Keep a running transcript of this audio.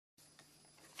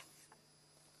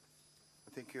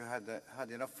think you had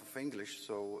enough of English,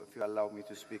 so if you allow me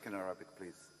to speak in Arabic,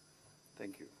 please.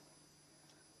 Thank you.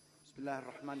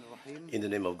 In the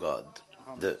name of God,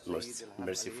 the most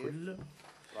merciful,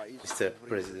 Mr.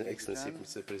 President, Excellency,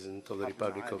 Mr. President of the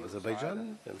Republic of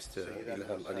Azerbaijan, Mr.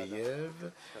 Ilham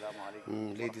Aliyev,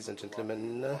 ladies and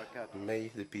gentlemen,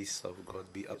 may the peace of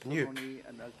God be upon you.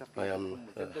 I am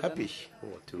happy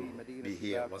to be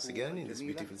here once again in this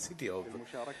beautiful city of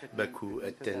Baku,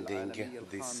 attending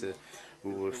this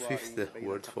fifth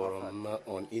World Forum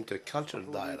on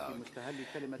Intercultural Dialogue.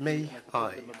 May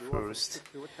I first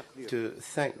to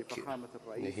thank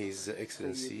His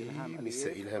Excellency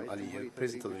Mr. Ilham Aliyev,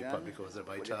 President of the Republic of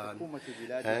Azerbaijan,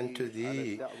 and to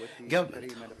the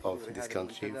government of this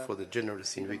country for the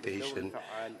generous invitation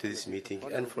to this meeting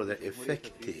and for the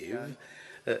effective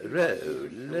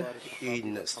role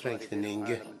in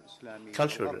strengthening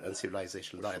cultural and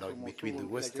civilizational dialogue between the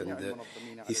West and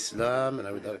Islam. And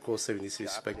I would like also in this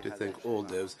respect to thank all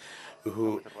those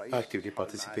who actively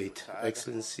participate.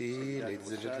 Excellency,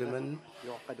 ladies and gentlemen,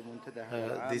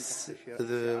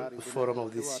 the forum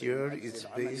of this year is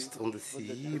based on the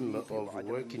theme of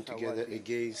working together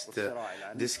against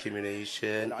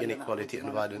discrimination, inequality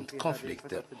and violent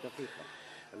conflict.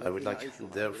 I would like,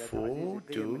 therefore,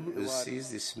 to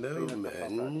seize this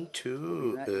moment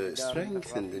to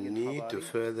strengthen the need to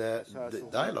further the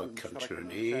dialogue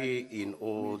culturally in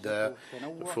order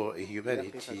for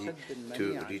humanity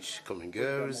to reach common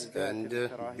goals and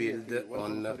build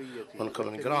on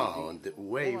common ground,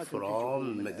 away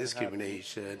from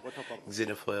discrimination,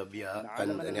 xenophobia,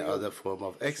 and any other form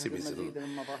of extremism.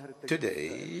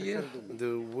 Today,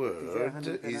 the world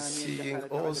is seeing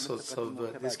all sorts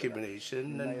of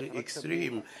discrimination and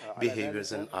extreme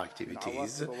behaviors and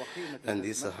activities, and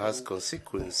this has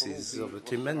consequences of a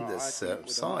tremendous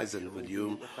size and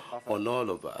volume on all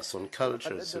of us, on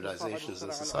cultures, civilizations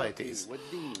and societies.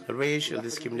 Racial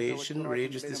discrimination,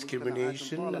 religious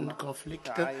discrimination and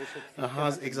conflict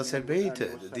has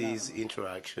exacerbated these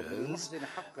interactions,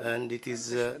 and it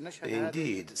is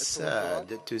indeed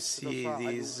sad to see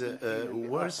these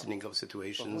worsening of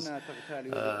situations.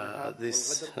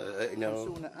 This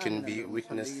can be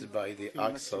witnessed by the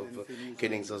acts of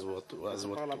killings as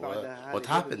what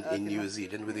happened in New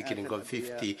Zealand with the killing of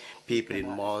 50 people in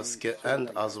mosque,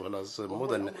 and as well as more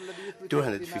than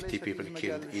 250 people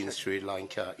killed in Sri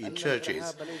Lanka in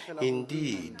churches.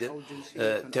 Indeed,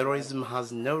 terrorism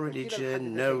has no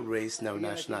religion, no race, no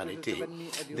nationality.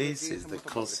 This is the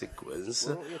consequence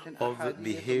of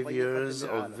behaviors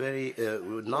of very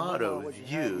narrow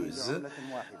views,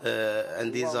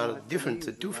 and these are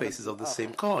different two faces of the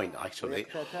same coin, actually.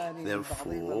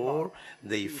 Therefore,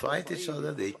 they fight each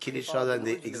other, they kill each other, and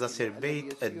they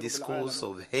exacerbate a discourse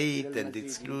of hate and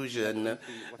exclusion,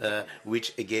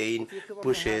 which again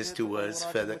pushes towards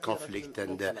further conflict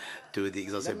and to the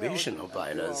exacerbation of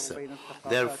violence.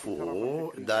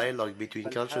 Therefore, dialogue between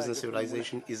cultures and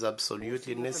civilization is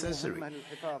absolutely necessary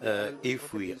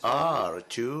if we are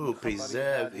to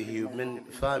preserve the human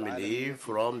family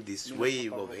from this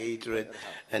wave of hatred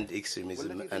and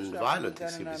extremism and violent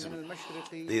extremism.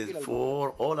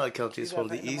 Therefore, all our countries from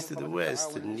the east to the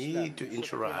west need to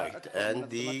interact, and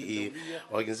the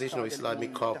Organization of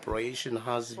Islamic Cooperation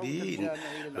has been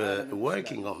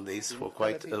working on this for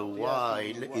quite a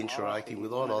while, interacting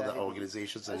with all other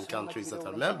organizations and countries that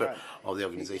are members of the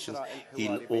organizations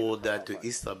in order to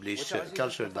establish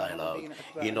cultural dialogue,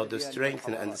 in order to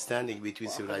strengthen understanding between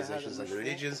civilizations and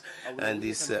religions. And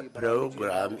this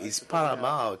program is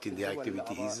paramount in the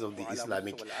activities of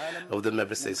the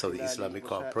member states of the Islamic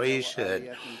Cooperation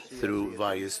through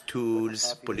various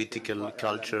tools, political,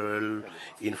 cultural,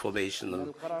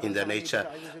 informational in their nature.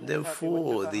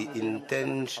 Therefore, the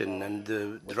intention and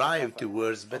the drive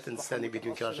towards better understanding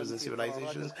between cultures and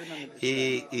civilizations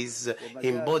is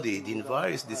embodied in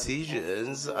various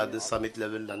decisions at the summit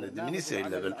level and at the ministerial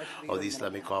level of the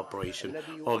Islamic Cooperation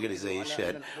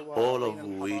Organization, all of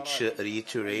which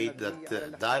reiterate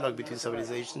that dialogue between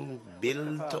civilizations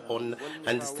built on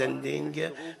understanding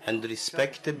and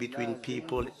respect between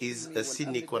people is a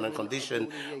sine qua non condition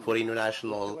for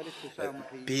international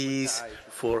peace,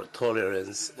 for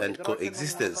tolerance and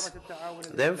coexistence.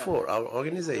 Therefore, our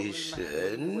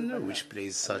organization, which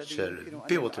plays such a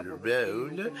pivotal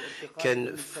role,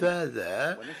 can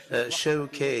further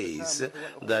showcase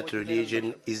that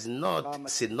religion is not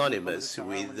synonymous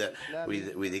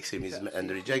with extremism and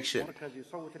rejection.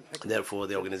 Therefore,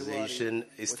 the organization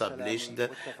established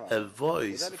a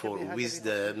voice for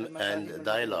wisdom and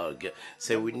dialogue.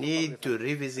 So we need to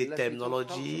revisit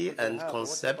terminology and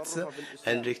concepts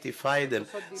and rectify them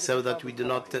so that we do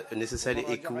not necessarily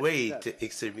equate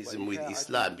extremism with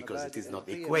Islam, because it is not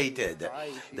equated.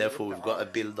 Therefore, we've got to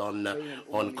build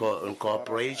on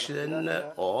cooperation,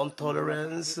 on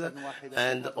tolerance,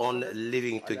 and on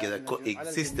living together,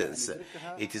 coexistence.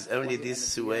 It is only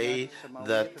this way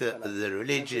that the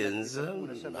religions,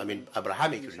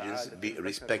 Abrahamic religions, be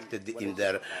respected in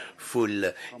their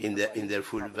full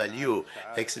value.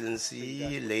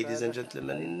 Excellency, ladies and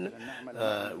gentlemen,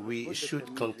 we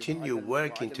should continue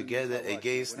working together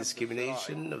against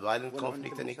discrimination, violent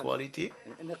conflict, and equality.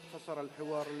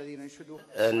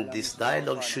 And this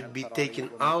dialogue should be taken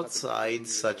outside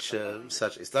such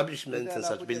establishments and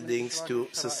such buildings to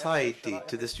society,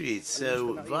 to the streets.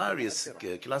 So various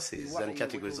classes and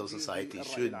categories of society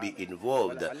should be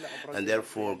involved, and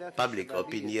therefore public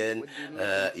opinion,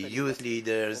 youth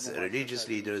leaders, religious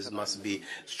leaders must be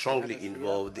strongly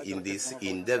involved in this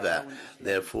endeavor.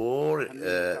 Therefore,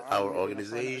 our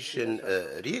organization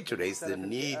reiterates the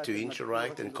need to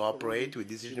interact and cooperate with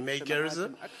decision makers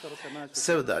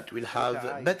so that we'll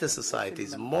have better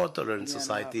societies, more tolerant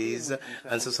societies,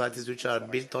 and societies which are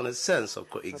built on a sense of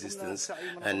coexistence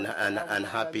and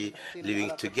happy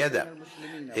living together.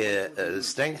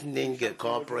 Strengthening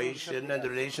cooperation and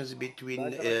relations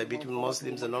between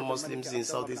Muslims and non-Muslims in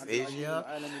Southeast Asia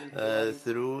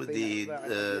through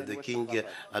the King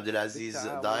Abdulaziz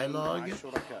dialogue,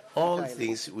 all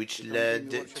things which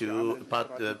led to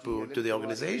the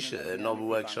organization of a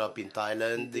workshop in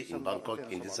Thailand, in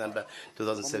Bangkok, in December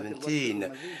 2017,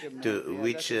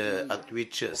 at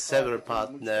which several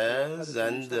partners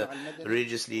and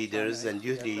religious leaders and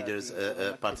youth leaders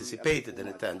participated and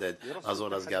attended, as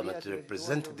well as government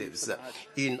representatives,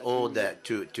 in order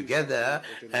to together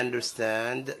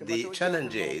understand the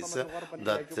challenges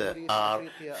that are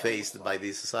faced by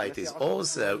these societies.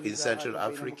 Also in Central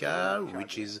Africa,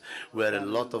 which is where a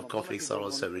lot of conflicts are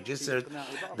also registered,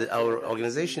 our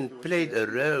organization played a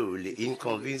role in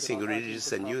convincing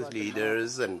religious and youth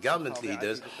leaders and government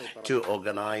leaders to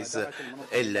organize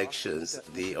elections.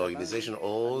 The organization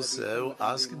also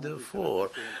asked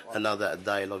for another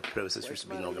dialogue process which has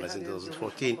been organized in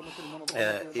 2014.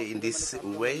 In this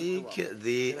wake,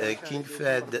 the King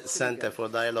Fahd Center for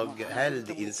Dialogue held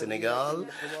in Senegal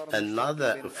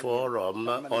another forum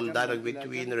on dialogue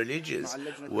between religions,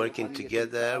 working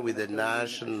together with the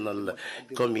National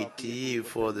Committee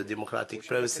for the Democratic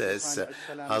Process,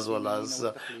 as well as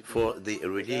for the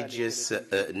religious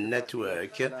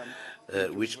network,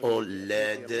 which all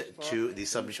led to the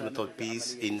establishment of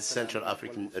peace in Central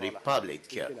African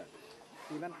Republic.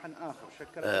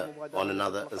 On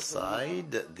another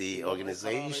side, the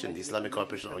organization, the Islamic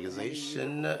Cooperation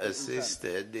Organization,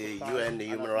 assisted the UN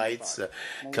Human Rights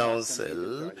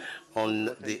Council on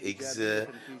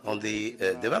the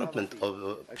development of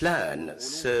a plan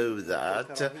so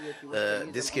that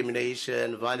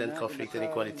discrimination, violent conflict, and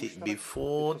equality be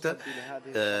fought,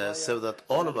 so that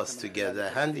all of us together,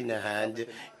 hand in hand,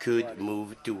 could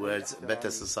move towards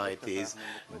better societies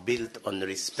built on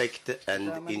respect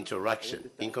and interaction.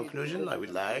 In conclusion, I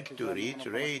would like to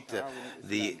reiterate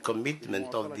the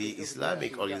commitment of the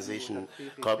Islamic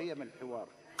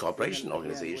Cooperation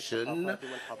Organization,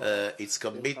 its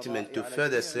commitment to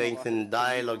further strengthen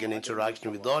dialogue and interaction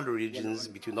with all regions,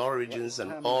 between all regions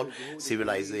and all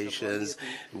civilizations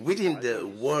within the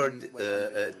world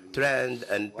trend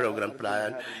and program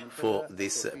plan for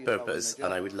this purpose.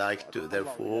 And I would like to,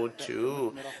 therefore,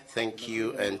 to thank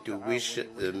you and to wish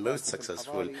the most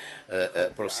successful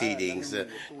proceedings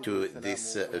to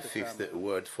this 5th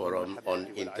World Forum on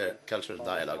Intercultural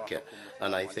Dialogue.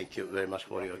 And I thank you very much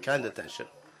for your kind attention.